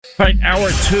All right, hour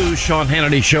two, Sean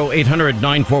Hannity Show,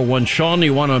 800-941-SEAN.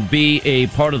 You want to be a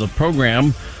part of the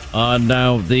program.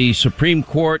 Now, the Supreme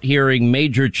Court hearing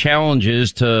major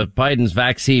challenges to Biden's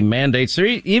vaccine mandates. There are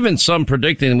even some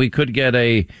predicting we could get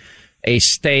a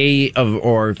stay of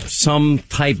or some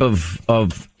type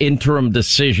of interim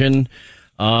decision.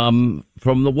 From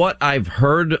what I've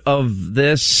heard of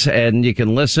this, and you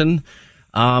can listen,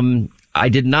 I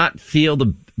did not feel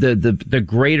the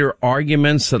greater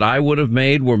arguments that I would have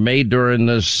made were made during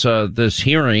this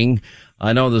hearing.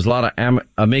 I know there's a lot of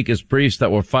amicus briefs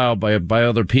that were filed by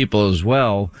other people as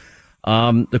well.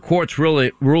 The court's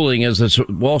ruling, as the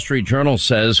Wall Street Journal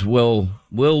says, will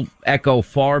echo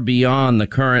far beyond the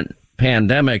current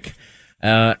pandemic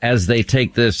as they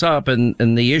take this up. And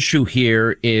the issue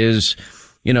here is,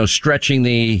 stretching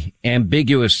the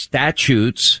ambiguous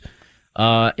statutes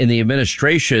in the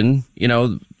administration,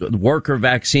 the worker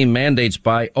vaccine mandates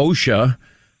by OSHA,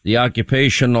 the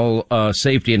Occupational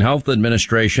Safety and Health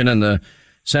Administration, and the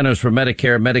Centers for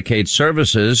Medicare and Medicaid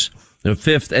Services. The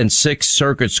Fifth and Sixth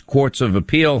Circuits Courts of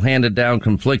Appeal handed down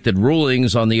conflicted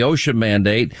rulings on the OSHA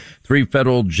mandate. 3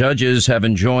 federal judges have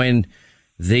enjoined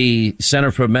the Center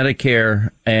for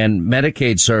Medicare and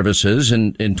Medicaid Services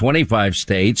in 25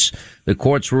 states. The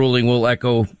court's ruling will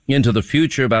echo into the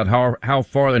future about how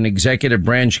far an executive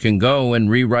branch can go in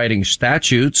rewriting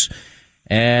statutes.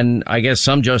 And I guess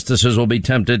some justices will be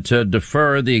tempted to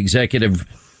defer the executive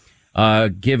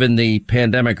given the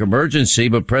pandemic emergency,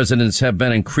 but presidents have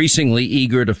been increasingly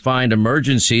eager to find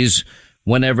emergencies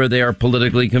whenever they are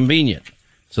politically convenient.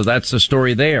 So that's the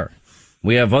story there.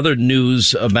 We have other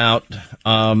news about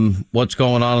what's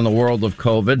going on in the world of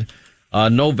COVID.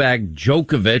 Novak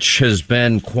Djokovic has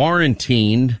been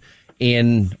quarantined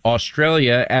in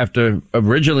Australia after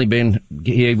originally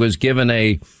he was given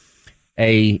a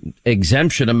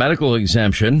exemption, a medical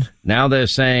exemption. Now they're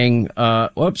saying,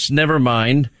 whoops, never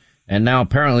mind. And now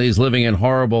apparently he's living in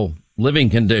horrible living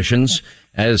conditions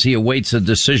as he awaits a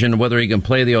decision whether he can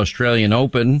play the Australian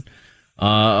Open.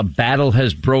 A battle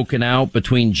has broken out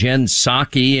between Jen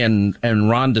Psaki and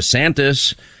Ron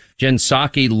DeSantis. Jen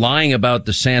Psaki lying about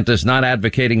DeSantis not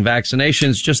advocating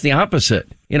vaccinations, just the opposite.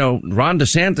 Ron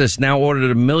DeSantis now ordered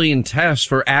 1 million tests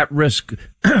for at-risk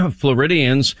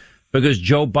Floridians because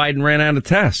Joe Biden ran out of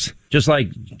tests. Just like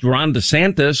Ron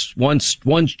DeSantis,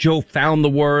 once Joe found the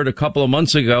word a couple of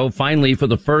months ago, finally for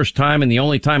the first time and the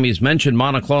only time he's mentioned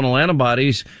monoclonal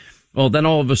antibodies, well, then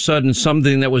all of a sudden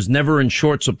something that was never in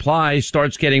short supply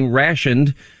starts getting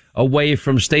rationed away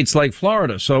from states like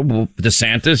Florida. So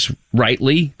DeSantis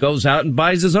rightly goes out and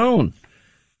buys his own.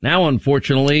 Now,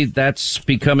 unfortunately, that's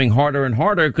becoming harder and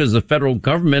harder because the federal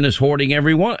government is hoarding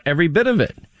every bit of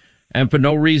it, and for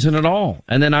no reason at all.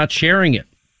 And they're not sharing it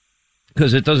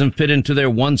because it doesn't fit into their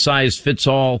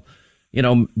one-size-fits-all,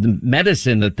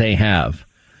 medicine that they have.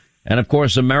 And, of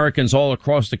course, Americans all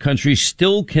across the country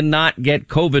still cannot get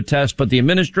COVID tests, but the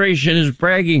administration is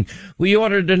bragging. We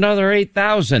ordered another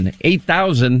 8,000.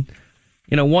 8,000.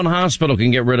 One hospital can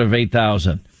get rid of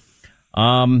 8,000.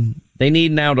 They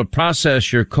need now to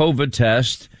process your COVID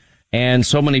test, and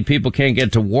so many people can't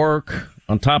get to work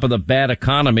on top of the bad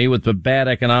economy with the bad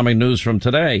economic news from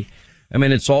today. I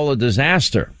mean, it's all a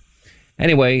disaster.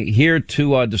 Anyway, here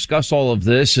to discuss all of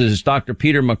this is Dr.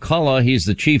 Peter McCullough. He's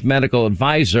the chief medical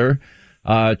advisor,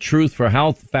 Truth for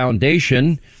Health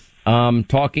Foundation,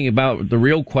 talking about the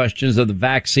real questions of the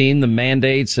vaccine, the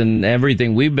mandates, and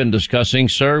everything we've been discussing.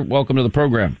 Sir, welcome to the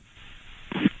program.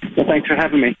 Well, thanks for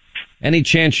having me. Any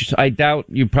chance, I doubt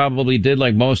you probably did,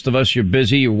 like most of us, you're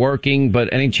busy, you're working,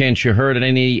 but any chance you heard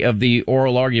any of the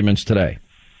oral arguments today?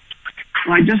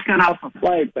 Well, I just got off a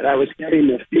flight, but I was getting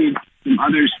the feed from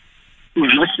others who were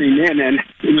listening in, and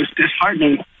it was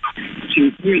disheartening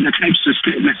to hear the types of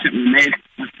statements that were made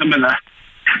by some of the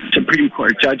Supreme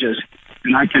Court judges.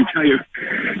 And I can tell you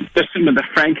just some of the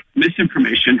frank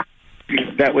misinformation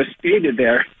that was stated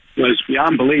there was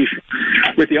beyond belief.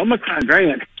 With the Omicron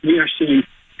variant, we are seeing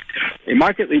a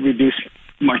markedly reduced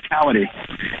mortality.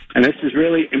 And this is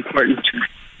really important to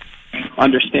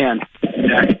understand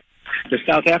that the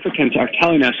South Africans are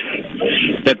telling us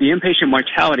that the inpatient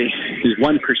mortality is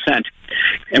 1%.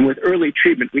 And with early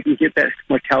treatment, we can get that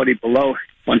mortality below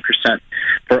 1%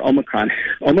 for Omicron.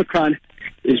 Omicron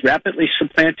is rapidly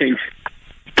supplanting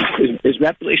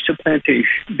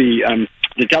the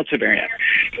Delta variant.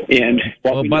 And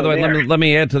by the way, let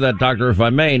me add to that, Doctor, if I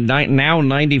may. Now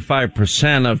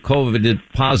 95% of COVID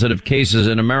positive cases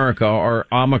in America are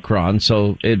Omicron,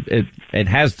 so it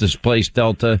has displaced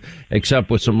Delta, except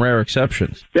with some rare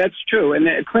exceptions. That's true. And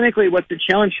clinically, what the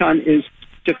challenge, Sean, is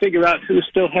to figure out who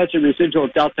still has a residual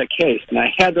Delta case. And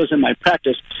I had those in my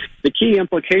practice. The key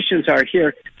implications are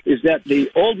here is that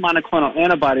the old monoclonal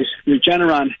antibodies,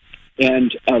 Regeneron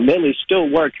and Lilly, still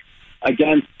work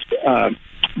against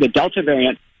the Delta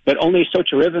variant, but only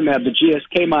sotorivimab, the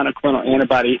GSK monoclonal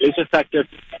antibody, is effective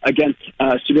against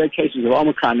severe cases of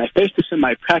Omicron. And I face this in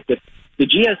my practice. The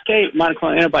GSK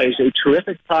monoclonal antibody is a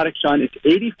terrific product, Sean. It's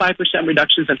 85%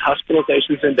 reductions in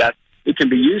hospitalizations and death. It can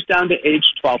be used down to age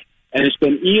 12, and it's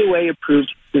been EUA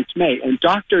approved since May. And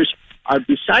doctors are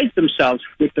beside themselves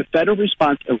with the federal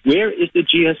response of where is the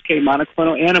GSK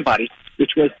monoclonal antibody,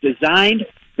 which was designed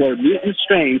for mutant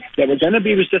strains that were going to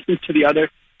be resistant to the other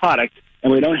product,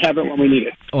 and we don't have it when we need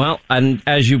it. Well, and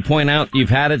as you point out, you've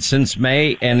had it since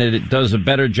May, and it does a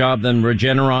better job than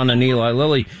Regeneron and Eli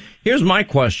Lilly. Here's my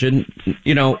question.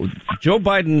 You know, Joe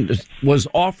Biden was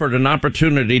offered an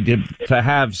opportunity to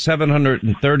have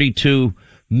 732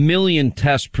 million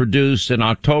tests produced in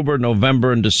October,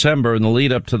 November, and December in the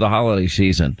lead up to the holiday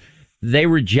season. They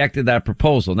rejected that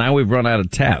proposal. Now we've run out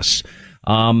of tests.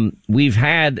 We've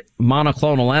had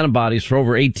monoclonal antibodies for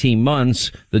over 18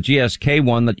 months. The GSK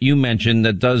one that you mentioned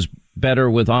that does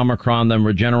better with Omicron than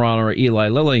Regeneron or Eli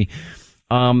Lilly.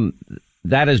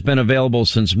 That has been available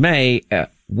since May.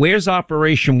 Where's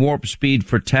Operation Warp Speed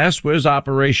for tests? Where's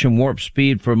Operation Warp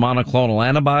Speed for monoclonal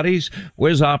antibodies?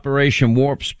 Where's Operation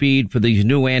Warp Speed for these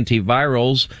new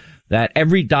antivirals that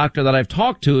every doctor that I've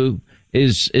talked to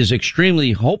is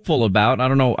extremely hopeful about? I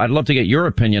don't know. I'd love to get your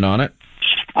opinion on it.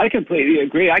 I completely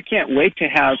agree. I can't wait to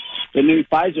have the new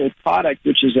Pfizer product,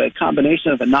 which is a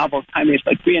combination of a novel kinase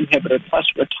like 3 inhibitor plus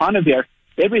ritonavir.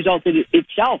 It resulted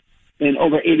itself in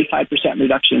over 85%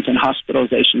 reductions in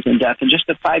hospitalizations and death in just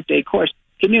a 5-day course.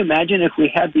 Can you imagine if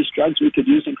we had these drugs we could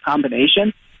use in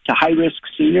combination to high-risk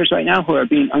seniors right now who are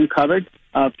being uncovered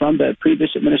from the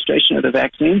previous administration of the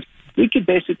vaccines? We could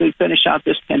basically finish out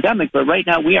this pandemic, but right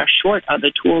now we are short of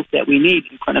the tools that we need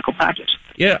in clinical practice.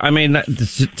 Yeah, I mean,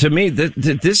 to me,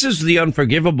 this is the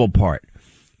unforgivable part.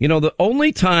 You know, the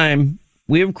only time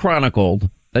we have chronicled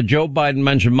that Joe Biden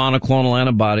mentioned monoclonal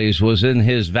antibodies was in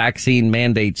his vaccine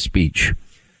mandate speech,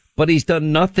 but he's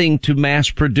done nothing to mass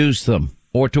produce them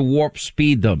or to warp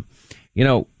speed them. You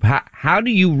know, how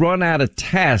do you run out of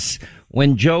tests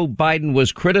when Joe Biden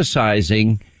was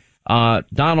criticizing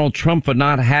Donald Trump for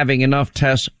not having enough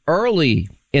tests early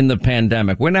in the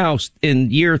pandemic? We're now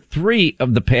in year 3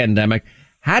 of the pandemic.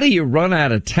 How do you run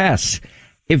out of tests?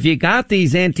 If you got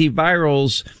these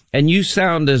antivirals and you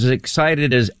sound as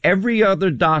excited as every other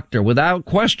doctor, without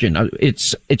question,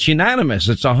 it's unanimous.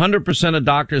 It's 100% of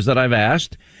doctors that I've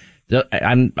asked.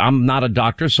 I'm not a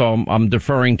doctor, so I'm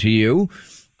deferring to you.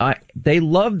 They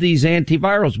love these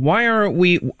antivirals. Why aren't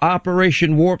we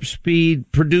Operation Warp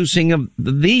Speed producing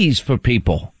these for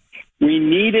people? We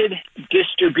needed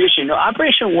distribution. Now,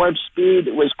 Operation Warp Speed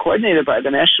was coordinated by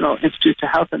the National Institutes of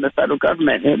Health and the federal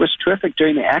government, and it was terrific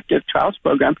during the active trials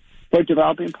program for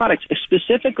developing products.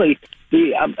 Specifically,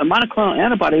 the monoclonal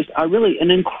antibodies are really an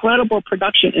incredible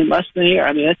production in less than a year.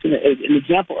 I mean, that's an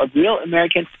example of real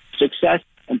American success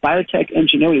and biotech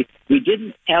ingenuity. We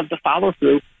didn't have the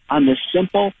follow-through on the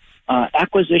simple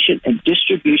acquisition and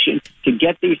distribution to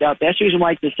get these out. That's the reason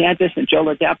why DeSantis and Joe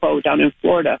Ladapo down in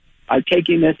Florida are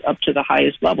taking this up to the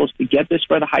highest levels to get this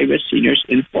for the high-risk seniors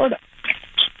in Florida.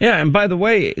 Yeah, and by the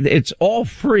way, it's all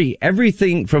free.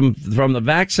 Everything from the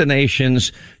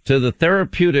vaccinations to the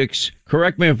therapeutics,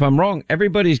 correct me if I'm wrong,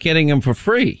 everybody's getting them for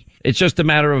free. It's just a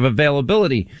matter of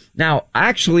availability. Now,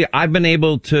 actually, I've been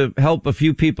able to help a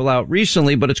few people out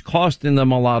recently, but it's costing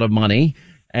them a lot of money.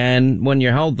 And when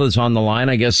your health is on the line,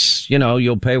 I guess, you know,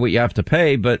 you'll pay what you have to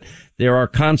pay. But there are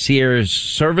concierge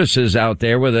services out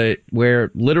there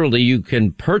where literally you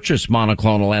can purchase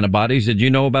monoclonal antibodies. Did you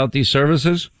know about these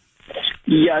services?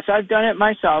 Yes, I've done it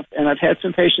myself, and I've had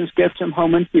some patients get some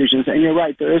home infusions. And you're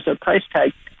right, there is a price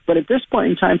tag. But at this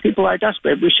point in time, people are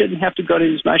desperate. We shouldn't have to go to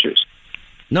these measures.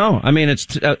 No, I mean,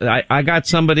 I got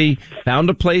somebody, found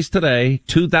a place today,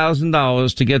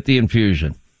 $2,000 to get the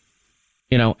infusion.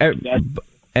 You know, yes.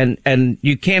 And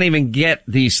you can't even get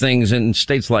these things in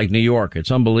states like New York.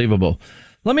 It's unbelievable.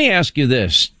 Let me ask you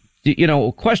this. You know,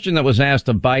 a question that was asked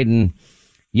of Biden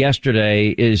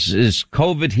yesterday is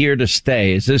COVID here to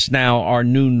stay? Is this now our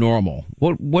new normal?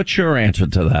 What's your answer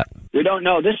to that? We don't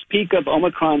know. This peak of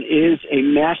Omicron is a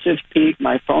massive peak.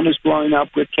 My phone is blowing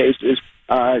up with cases.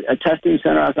 A testing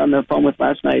center I was on the phone with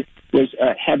last night was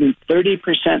having 30%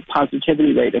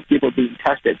 positivity rate of people being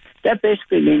tested. That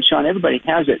basically means, Sean, everybody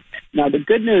has it. Now, the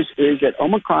good news is that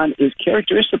Omicron is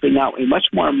characteristically now a much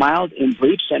more mild and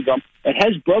brief syndrome that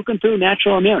has broken through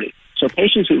natural immunity. So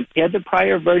patients who had the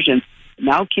prior version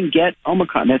now can get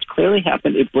Omicron. That's clearly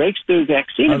happened. It breaks through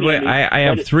vaccine immunity. I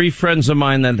have 3 friends of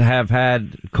mine that have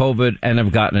had COVID and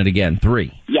have gotten it again.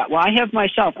 3. Yeah, well, I have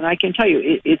myself, and I can tell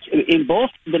you, it's in both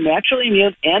the naturally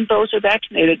immune and those who are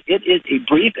vaccinated, it is a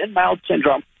brief and mild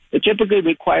syndrome. It typically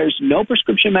requires no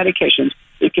prescription medications.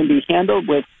 It can be handled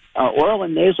with oral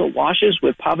and nasal washes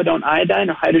with povidone iodine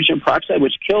or hydrogen peroxide,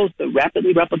 which kills the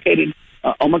rapidly replicating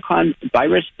Omicron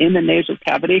virus in the nasal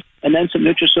cavity, and then some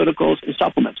nutraceuticals and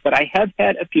supplements. But I have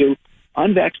had a few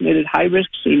unvaccinated high-risk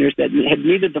seniors that have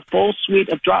needed the full suite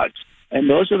of drugs, and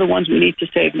those are the ones we need to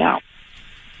save now.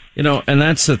 You know, and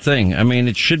that's the thing. I mean,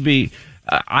 it should be,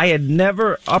 I had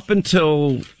never, up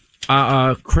until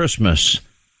Christmas,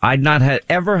 I'd not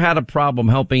ever had a problem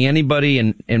helping anybody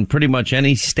in pretty much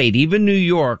any state, even New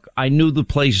York. I knew the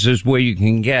places where you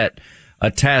can get a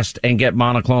test and get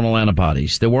monoclonal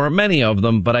antibodies. There weren't many of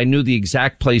them, but I knew the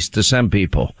exact place to send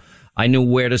people. I knew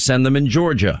where to send them in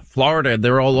Georgia, Florida.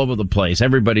 They're all over the place.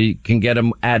 Everybody can get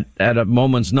them at a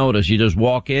moment's notice. You just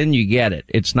walk in, you get it.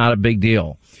 It's not a big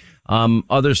deal.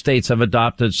 Other states have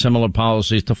adopted similar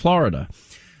policies to Florida.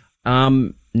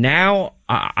 Now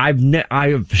I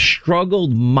have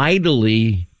struggled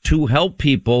mightily to help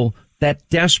people that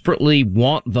desperately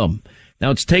want them. Now,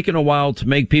 it's taken a while to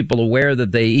make people aware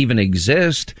that they even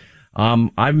exist.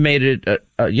 I've made it,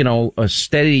 a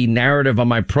steady narrative on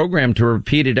my program to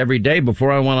repeat it every day.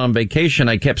 Before I went on vacation,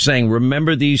 I kept saying,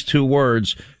 remember these 2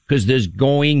 words, because there's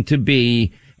going to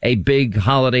be a big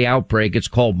holiday outbreak. It's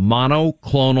called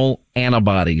monoclonal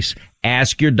antibodies.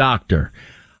 Ask your doctor.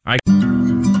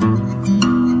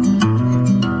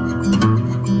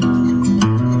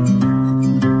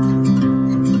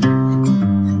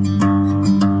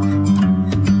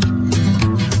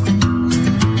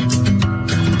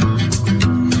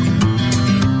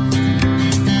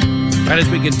 As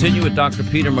we continue with Dr.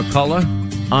 Peter McCullough,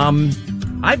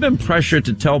 I've been pressured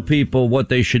to tell people what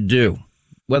they should do,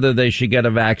 whether they should get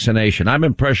a vaccination. I've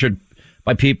been pressured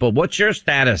by people. What's your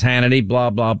status, Hannity?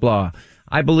 Blah, blah, blah.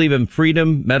 I believe in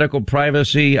freedom, medical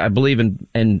privacy. I believe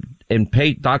in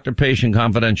doctor-patient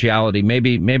confidentiality.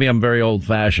 Maybe I'm very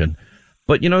old-fashioned.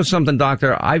 But you know something,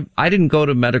 doctor? I didn't go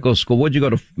to medical school. What'd you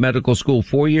go to medical school?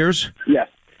 4 years? Yes.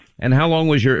 And how long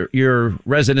was your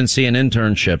residency and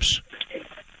internships?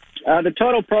 The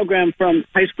total program from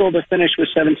high school to finish was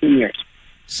 17 years.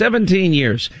 17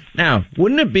 years. Now,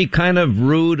 wouldn't it be kind of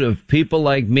rude of people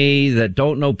like me that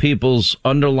don't know people's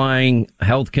underlying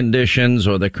health conditions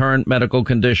or their current medical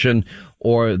condition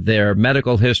or their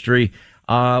medical history?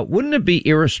 Wouldn't it be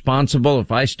irresponsible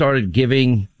if I started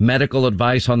giving medical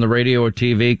advice on the radio or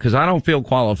TV? Because I don't feel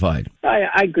qualified.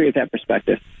 I agree with that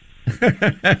perspective.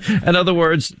 In other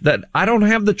words, that I don't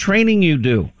have the training you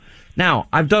do. Now,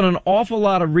 I've done an awful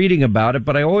lot of reading about it,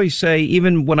 but I always say,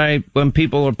 even when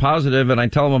people are positive and I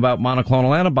tell them about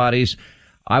monoclonal antibodies,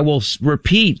 I will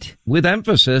repeat with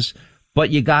emphasis, but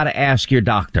you got to ask your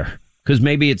doctor because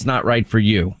maybe it's not right for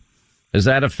you. Is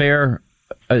that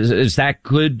is that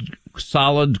good,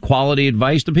 solid, quality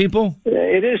advice to people?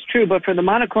 It is true, but for the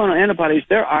monoclonal antibodies,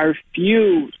 there are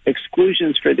few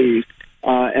exclusions for these.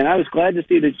 And I was glad to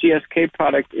see the GSK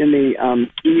product in the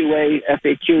EUA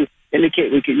FAQ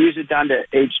indicate we could use it down to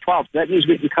age 12. So that means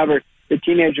we can cover the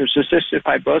teenagers with cystic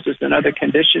fibrosis and other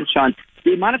conditions, Sean.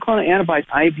 The monoclonal antibodies,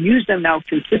 I've used them now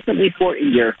consistently for a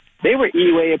year. They were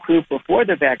EUA approved before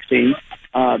the vaccine.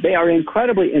 They are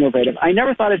incredibly innovative. I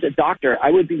never thought as a doctor I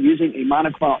would be using a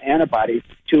monoclonal antibody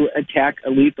to attack a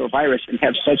lethal virus and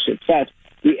have such success.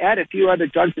 We add a few other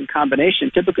drugs in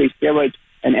combination, typically steroids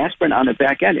and aspirin on the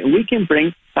back end, and we can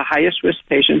bring the highest risk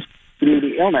patients through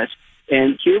the illness.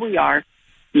 And here we are,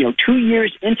 2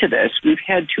 years into this. We've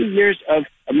had 2 years of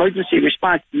emergency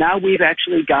response. Now we've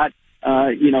actually got,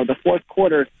 the fourth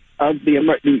quarter of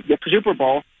the Super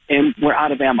Bowl, and we're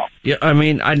out of ammo. Yeah, I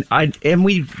mean,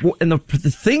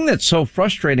 the thing that's so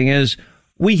frustrating is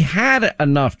we had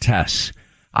enough tests.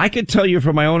 I could tell you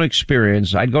from my own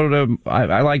experience, I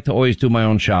like to always do my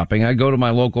own shopping. I go to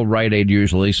my local Rite Aid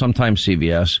usually, sometimes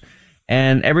CVS.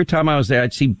 And every time I was there,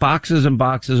 I'd see boxes and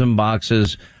boxes and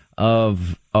boxes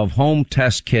of home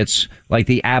test kits, like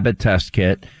the Abbott test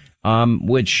kit,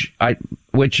 which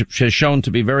has shown to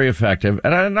be very effective.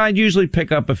 And I'd usually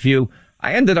pick up a few.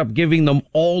 I ended up giving them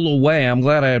all away. I'm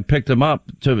glad I had picked them up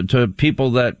to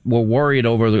people that were worried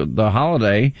over the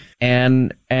holiday.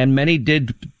 And many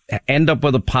did end up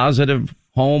with a positive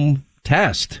home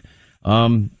test.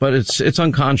 But it's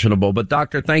unconscionable. But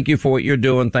doctor, thank you for what you're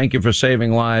doing. Thank you for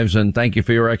saving lives, and thank you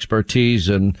for your expertise.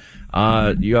 And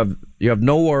you have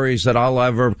no worries that I'll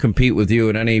ever compete with you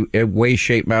in any way,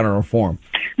 shape, manner, or form.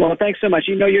 Well, thanks so much.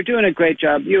 You're doing a great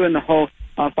job. You and the whole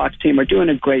Fox team are doing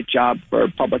a great job for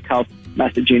public health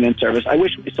messaging and service. I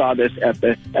wish we saw this at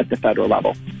the federal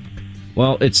level.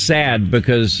 Well, it's sad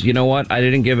because, you know what? I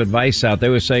didn't give advice out. They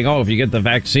were saying, if you get the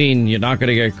vaccine, you're not going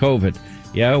to get COVID.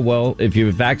 Yeah, well, if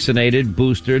you're vaccinated,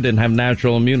 boosted, and have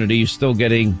natural immunity, you're still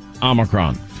getting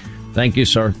Omicron. Thank you,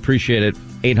 sir. Appreciate it.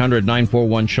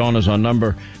 800-941-SEAN is our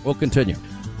number. We'll continue.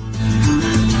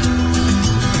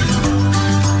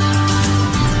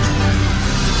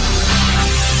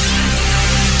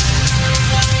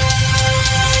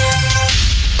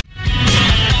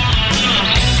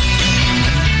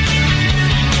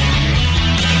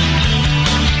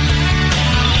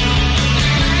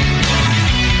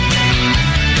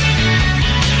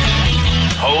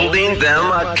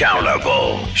 Them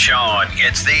accountable. Sean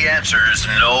gets the answers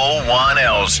no one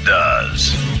else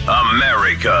does.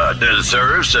 America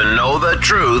deserves to know the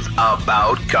truth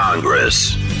about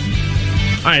Congress.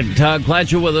 All right,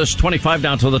 glad you're with us. 25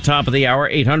 down to the top of the hour.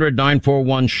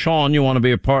 800-941-SEAN. You want to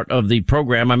be a part of the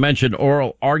program. I mentioned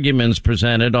oral arguments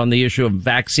presented on the issue of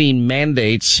vaccine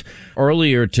mandates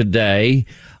earlier today.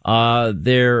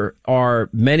 There are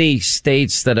many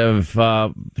states that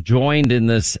have joined in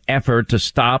this effort to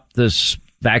stop this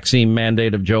vaccine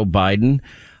mandate of Joe Biden.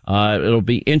 It'll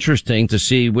be interesting to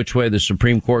see which way the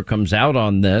Supreme Court comes out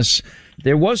on this.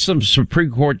 There was some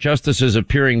Supreme Court justices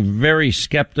appearing very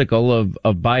skeptical of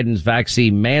Biden's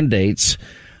vaccine mandates.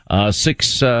 The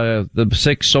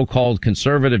six so-called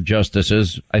conservative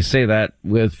justices, I say that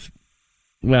with,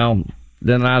 well,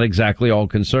 they're not exactly all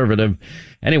conservative.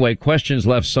 Anyway, questions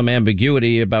left some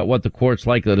ambiguity about what the court's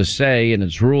likely to say in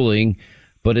its ruling,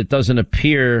 but it doesn't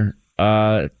appear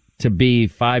to be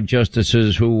five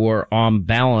justices who were on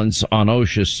balance on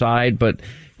OSHA's side. But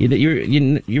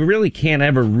you really can't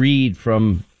ever read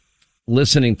from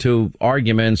listening to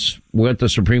arguments what the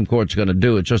Supreme Court's going to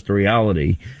do. It's just a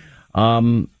reality.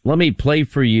 Let me play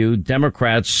for you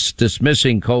Democrats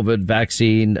dismissing COVID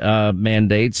vaccine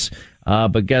mandates,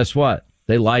 but guess what?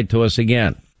 They lied to us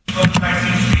again.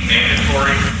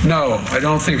 No, I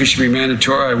don't think it should be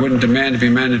mandatory. I wouldn't demand to be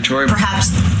mandatory. Perhaps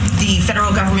the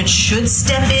federal government should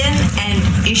step in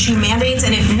and issue mandates,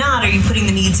 and if not, are you putting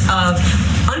the needs of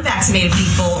unvaccinated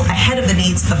people ahead of the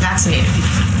needs of vaccinated people?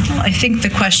 Well, I think the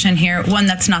question here, one,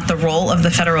 that's not the role of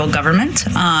the federal government.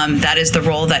 That is the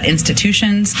role that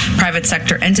institutions, private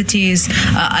sector entities,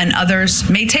 and others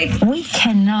may take. We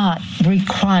cannot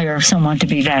require someone to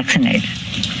be vaccinated.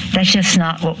 That's just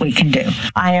not what we can do.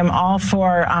 I am all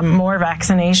for more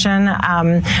vaccination,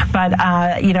 but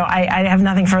I have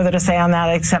nothing further to say on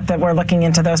that except that we're looking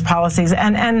into those policies.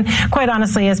 And quite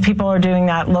honestly, as people are doing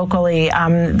that locally,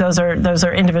 those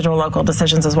are individual local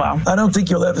decisions as well. I don't think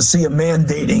you'll ever see a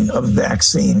mandating of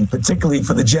vaccine, particularly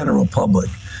for the general public.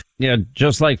 Yeah,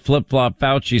 just like Flip-Flop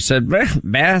Fauci said,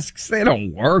 masks, they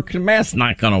don't work. The mask's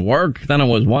not going to work. Then it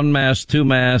was one mask, two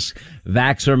masks,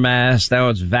 vaxxer mask. Now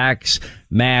it's vax,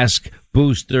 mask,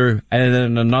 booster, and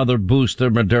then another booster.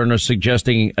 Moderna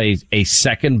suggesting a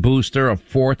second booster, a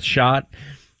fourth shot.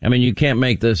 I mean, you can't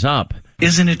make this up.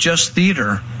 Isn't it just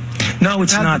theater? No,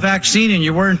 it's not. The vaccine and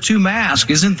you're wearing two masks.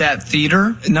 Isn't that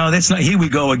theater? No, that's not. Here we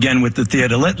go again with the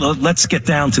theater. Let's get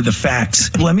down to the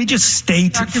facts. Let me just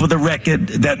state for the record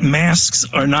that masks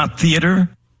are not theater.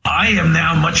 I am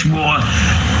now much more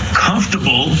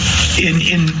comfortable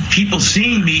in people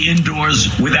seeing me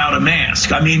indoors without a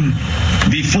mask. I mean,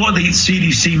 before the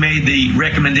CDC made the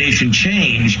recommendation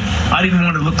change, I didn't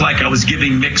want to look like I was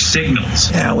giving mixed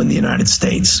signals. Now in the United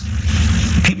States,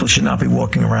 people should not be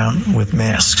walking around with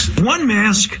masks. One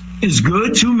mask is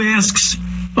good, two masks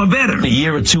are better. A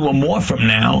year or two or more from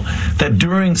now, that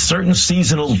during certain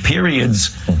seasonal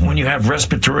periods, when you have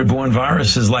respiratory-borne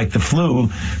viruses like the flu,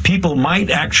 people might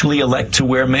actually elect to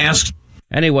wear masks.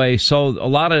 Anyway, so a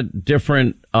lot of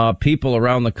different people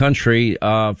around the country.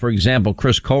 For example,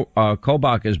 Chris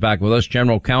Kobach is back with us,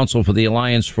 General Counsel for the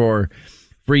Alliance for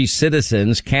Free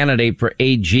Citizens, candidate for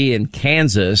AG in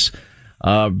Kansas.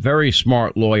 Very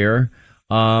smart lawyer.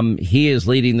 He is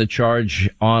leading the charge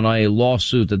on a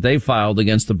lawsuit that they filed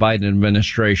against the Biden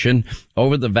administration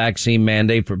over the vaccine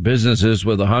mandate for businesses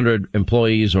with 100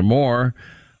 employees or more.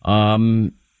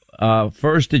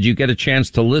 First, did you get a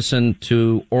chance to listen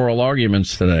to oral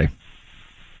arguments today?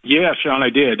 Yeah, Sean, I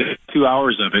did. 2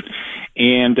 hours of it.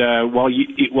 And while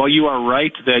you are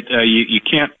right that you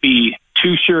can't be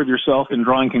too sure of yourself in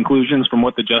drawing conclusions from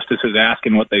what the justices ask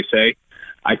and what they say,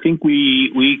 I think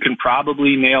we can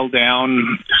probably nail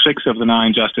down 6 of the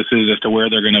 9 justices as to where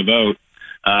they're going to vote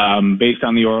based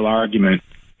on the oral argument.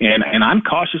 And I'm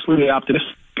cautiously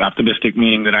optimistic,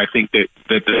 meaning that I think that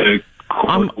the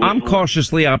court I'm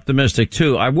cautiously optimistic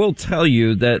too. I will tell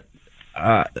you that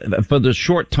for the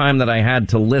short time that I had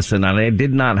to listen, and I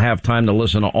did not have time to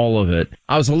listen to all of it,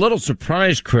 I was a little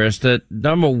surprised, Chris, that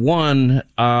number one,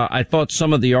 I thought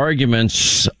some of the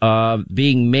arguments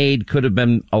being made could have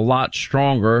been a lot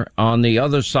stronger. On the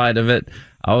other side of it,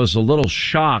 I was a little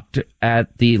shocked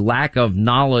at the lack of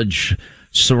knowledge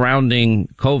surrounding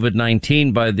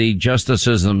COVID-19 by the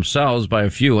justices themselves, by a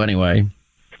few anyway.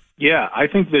 Yeah, I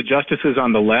think the justices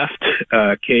on the left,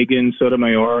 Kagan,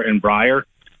 Sotomayor, and Breyer,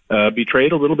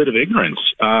 betrayed a little bit of ignorance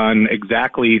on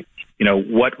exactly,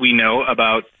 what we know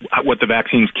about what the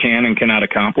vaccines can and cannot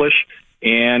accomplish.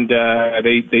 And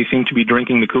they seem to be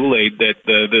drinking the Kool-Aid that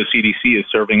the CDC is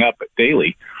serving up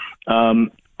daily.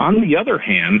 On the other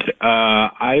hand,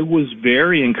 I was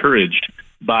very encouraged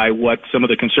by what some of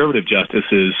the conservative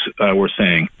justices were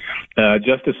saying.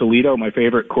 Justice Alito, my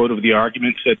favorite quote of the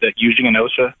argument, said that using an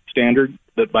OSHA standard,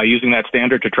 that by using that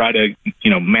standard to try to,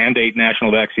 mandate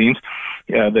national vaccines,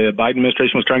 the Biden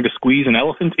administration was trying to squeeze an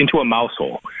elephant into a mouse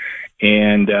hole.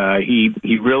 And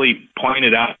he really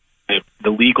pointed out the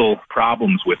legal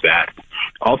problems with that.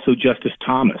 Also, Justice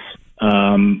Thomas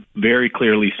very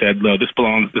clearly said, no, this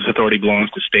authority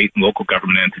belongs to state and local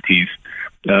government entities,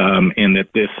 and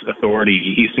that this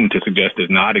authority, he seemed to suggest, does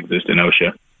not exist in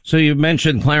OSHA. So you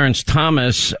mentioned Clarence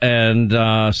Thomas and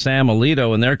Sam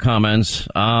Alito in their comments.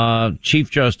 Chief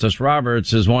Justice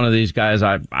Roberts is one of these guys.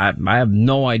 I have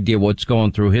no idea what's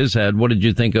going through his head. What did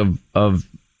you think of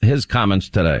his comments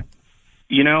today?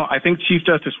 I think Chief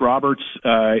Justice Roberts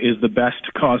is the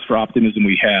best cause for optimism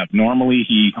we have. Normally,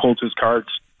 he holds his cards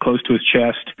close to his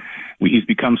chest. He's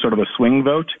become sort of a swing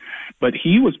vote, but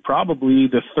he was probably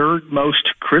the third most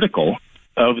critical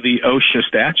of the OSHA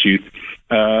statute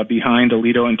behind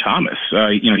Alito and Thomas.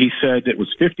 He said it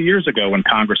was 50 years ago when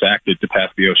Congress acted to pass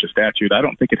the OSHA statute. I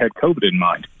don't think it had COVID in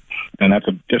mind. And that's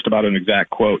just about an exact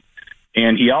quote.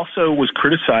 And he also was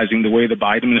criticizing the way the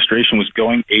Biden administration was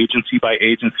going agency by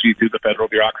agency through the federal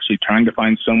bureaucracy, trying to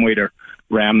find some way to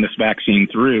ram this vaccine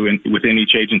through and within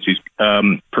each agency's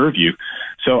purview.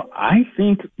 So I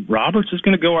think Roberts is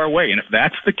going to go our way. And if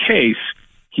that's the case,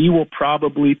 he will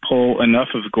probably pull enough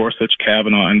of Gorsuch,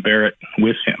 Kavanaugh, and Barrett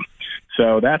with him.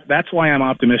 So that's why I'm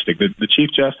optimistic. The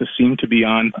Chief Justice seemed to be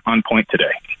on point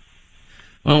today.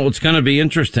 Well, it's going to be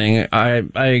interesting. I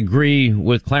agree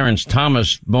with Clarence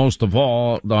Thomas most of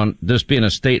all on this being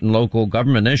a state and local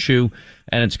government issue.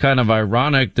 And it's kind of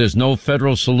ironic. There's no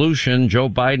federal solution. Joe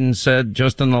Biden said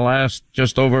just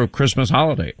over Christmas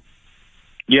holiday.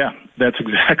 Yeah, that's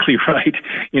exactly right.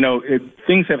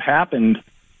 Things have happened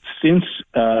since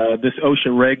this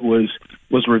OSHA reg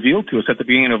was revealed to us at the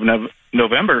beginning of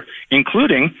November,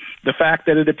 including the fact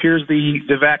that it appears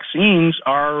the vaccines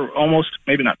are almost,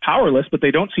 maybe not powerless, but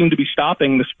they don't seem to be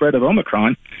stopping the spread of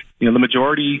Omicron. The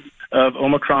majority of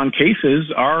Omicron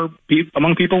cases are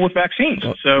among people with vaccines.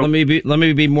 So let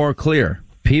me be more clear.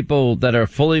 People that are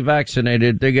fully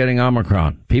vaccinated, they're getting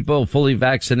Omicron. People fully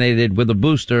vaccinated with a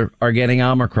booster are getting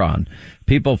Omicron.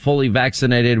 People fully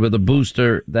vaccinated with a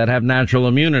booster that have natural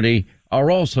immunity are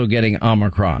also getting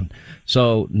Omicron.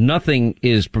 So nothing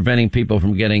is preventing people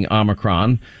from getting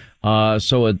Omicron.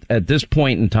 So at this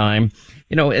point in time,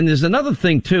 and there's another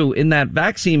thing too, in that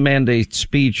vaccine mandate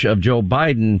speech of Joe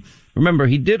Biden, remember,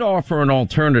 he did offer an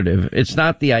alternative. It's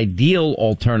not the ideal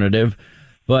alternative,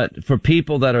 but for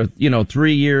people that are,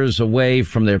 3 years away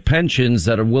from their pensions,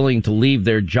 that are willing to leave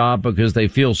their job because they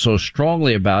feel so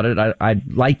strongly about it,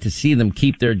 I'd like to see them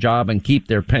keep their job and keep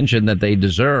their pension that they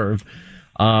deserve.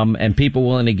 And people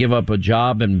willing to give up a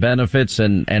job and benefits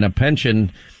and a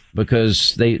pension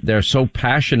because they're so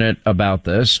passionate about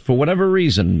this for whatever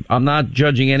reason. I'm not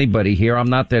judging anybody here. I'm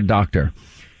not their doctor.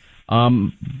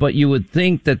 But you would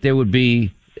think that there would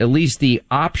be at least the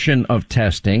option of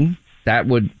testing that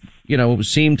would,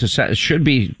 should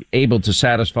be able to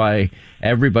satisfy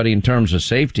everybody in terms of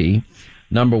safety.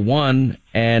 Number one,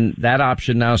 and that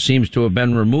option now seems to have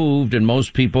been removed. And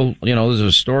most people, there's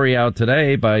a story out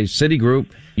today by Citigroup.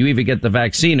 You either get the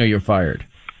vaccine or you're fired.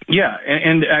 Yeah,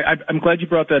 and I'm glad you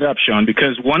brought that up, Sean,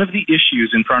 because one of the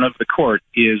issues in front of the court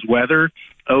is whether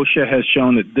OSHA has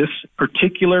shown that this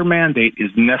particular mandate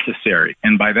is necessary.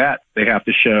 And by that, they have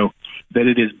to show that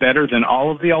it is better than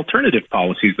all of the alternative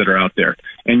policies that are out there.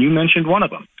 And you mentioned one of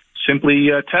them. Simply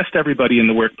test everybody in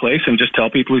the workplace and just tell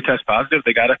people who test positive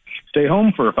they got to stay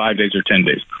home for 5 days or 10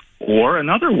 days. Or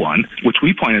another one, which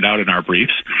we pointed out in our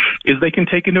briefs, is they can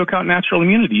take into account natural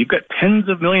immunity. You've got tens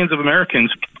of millions of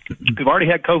Americans who've already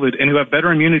had COVID and who have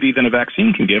better immunity than a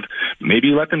vaccine can give. Maybe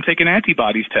you let them take an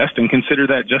antibodies test and consider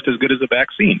that just as good as a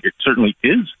vaccine. It certainly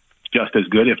is just as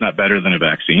good, if not better, than a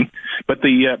vaccine. But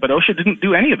OSHA didn't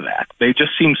do any of that. They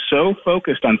just seem so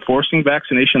focused on forcing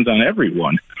vaccinations on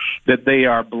everyone that they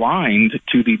are blind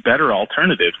to the better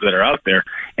alternatives that are out there.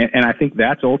 And I think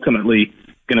that's ultimately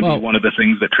going to be one of the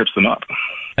things that trips them up.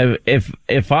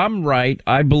 If I'm right,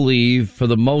 I believe for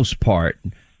the most part,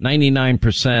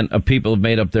 99% of people have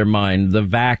made up their mind. The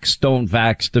vax, don't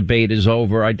vax debate is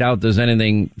over. I doubt there's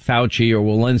anything Fauci or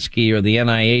Walensky or the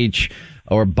NIH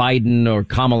or Biden or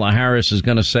Kamala Harris is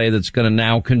going to say that's going to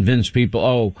now convince people,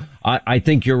 oh, I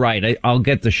think you're right. I'll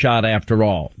get the shot after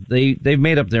all. They've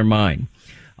made up their mind.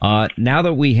 Now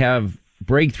that we have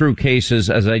breakthrough cases,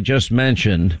 as I just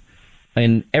mentioned,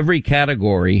 in every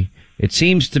category, it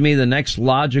seems to me the next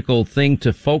logical thing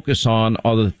to focus on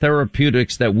are the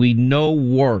therapeutics that we know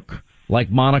work,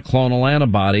 like monoclonal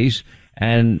antibodies,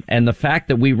 and the fact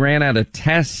that we ran out of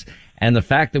tests and the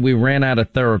fact that we ran out of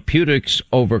therapeutics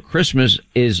over Christmas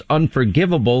is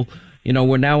unforgivable. You know,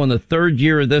 we're now in the third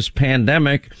year of this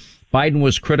pandemic. Biden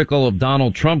was critical of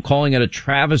Donald Trump, calling it a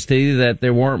travesty that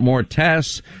there weren't more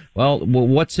tests. Well,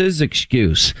 what's his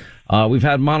excuse? We've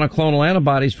had monoclonal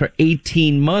antibodies for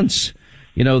 18 months.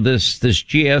 You know, this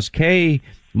GSK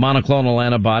monoclonal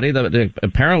antibody that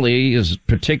apparently is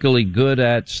particularly good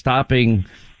at stopping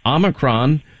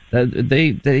Omicron.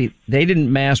 They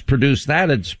didn't mass produce that.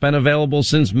 It's been available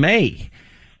since May,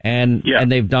 and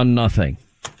they've done nothing.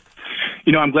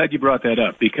 You know, I'm glad you brought that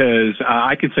up because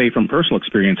I can say from personal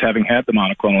experience, having had the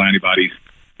monoclonal antibodies,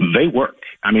 they work.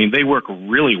 I mean, they work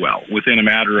really well. Within a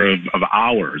matter of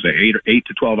hours, 8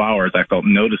 to 12 hours, I felt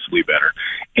noticeably better.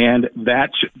 And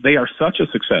they are such a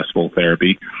successful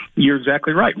therapy. You're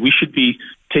exactly right. We should be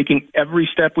taking every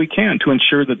step we can to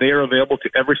ensure that they are available to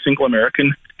every single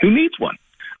American who needs one.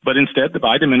 But instead, the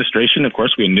Biden administration, of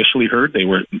course, we initially heard they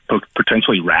were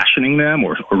potentially rationing them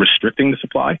or restricting the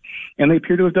supply, and they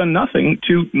appear to have done nothing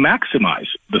to maximize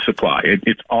the supply.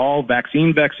 It's all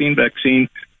vaccine.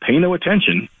 Pay no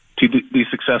attention to the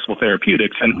successful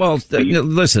therapeutics. And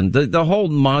listen, the whole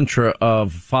mantra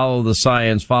of follow the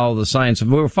science. If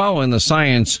we were following the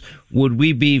science, would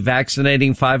we be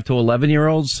vaccinating 5 to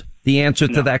 11-year-olds? The answer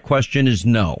to that question is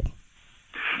no.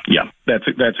 Yeah, that's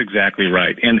exactly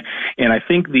right. And I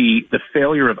think the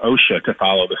failure of OSHA to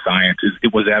follow the science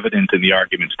it was evident in the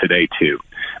arguments today too,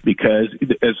 because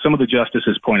as some of the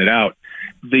justices pointed out,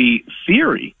 the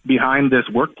theory behind this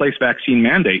workplace vaccine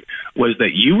mandate was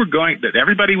that that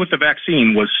everybody with the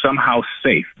vaccine was somehow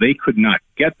safe. They could not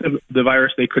get the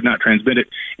virus, they could not transmit it,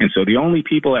 and so the only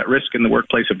people at risk in the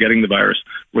workplace of getting the virus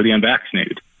were the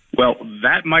unvaccinated. Well,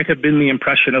 that might have been the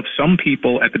impression of some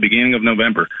people at the beginning of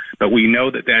November, but we know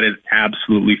that is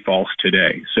absolutely false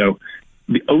today. So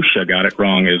the OSHA got it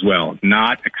wrong as well,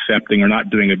 not accepting or not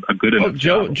doing a good enough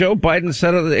job. Joe Biden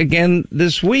said it again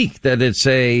this week that it's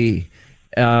a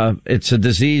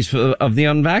disease of the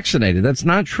unvaccinated. That's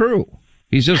not true.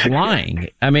 He's just lying.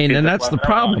 I mean, and that's the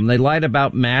problem. They lied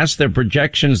about masks, their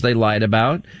projections they lied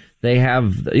about. They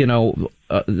have,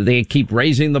 they keep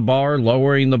raising the bar,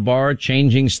 lowering the bar,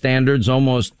 changing standards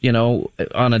almost,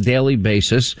 on a daily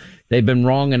basis. They've been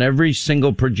wrong in every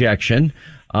single projection.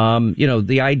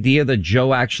 The idea that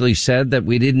Joe actually said that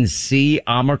we didn't see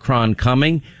Omicron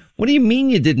coming. What do you mean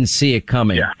you didn't see it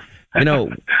coming? Yeah.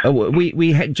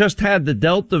 We had just had the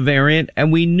Delta variant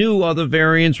and we knew other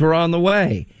variants were on the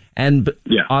way. And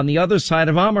on the other side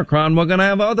of Omicron, we're going to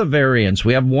have other variants.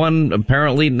 We have one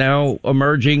apparently now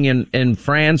emerging in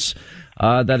France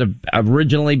that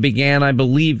originally began, I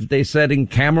believe they said, in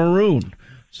Cameroon.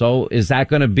 So is that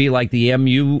going to be like the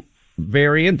MU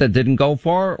variant that didn't go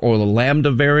far, or the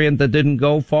Lambda variant that didn't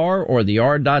go far, or the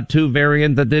R.2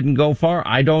 variant that didn't go far?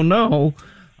 I don't know.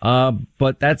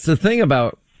 But that's the thing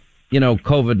about,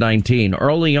 COVID-19.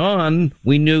 Early on,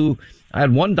 we knew, I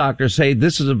had one doctor say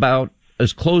this is about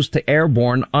as close to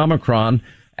airborne Omicron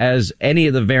as any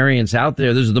of the variants out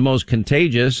there. This is the most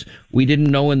contagious. We didn't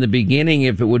know in the beginning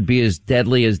if it would be as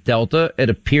deadly as Delta.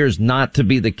 It appears not to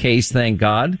be the case, thank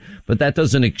God. But that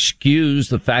doesn't excuse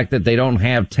the fact that they don't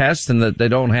have tests and that they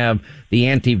don't have the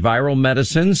antiviral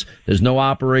medicines. There's no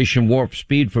Operation Warp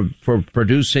Speed for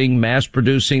mass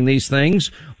producing these things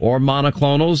or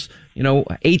monoclonals.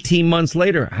 18 months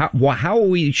later, how are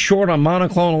we short on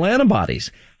monoclonal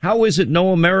antibodies? How is it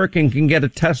no American can get a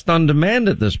test on demand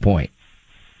at this point?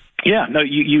 Yeah, no,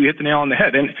 you hit the nail on the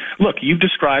head. And look, you've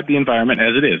described the environment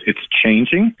as it is. It's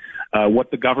changing. What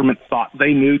the government thought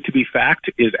they knew to be fact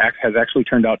has actually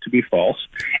turned out to be false.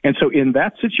 And so in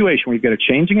that situation, we've got a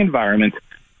changing environment.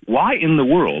 Why in the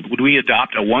world would we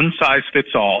adopt a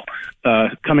one-size-fits-all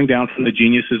coming down from the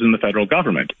geniuses in the federal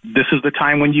government? This is the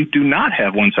time when you do not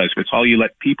have one-size-fits-all. You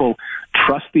let people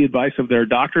trust the advice of their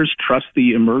doctors, trust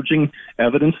the emerging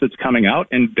evidence that's coming out,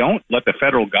 and don't let the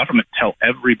federal government tell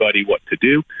everybody what to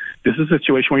do. This is a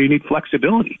situation where you need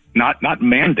flexibility, not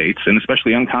mandates, and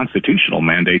especially unconstitutional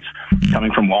mandates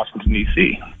coming from Washington,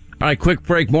 D.C. All right, quick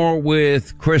break. More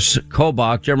with Chris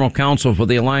Kobach, General Counsel for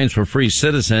the Alliance for Free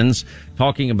Citizens,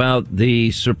 talking about the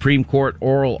Supreme Court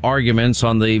oral arguments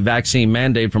on the vaccine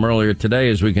mandate from earlier today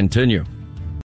as we continue.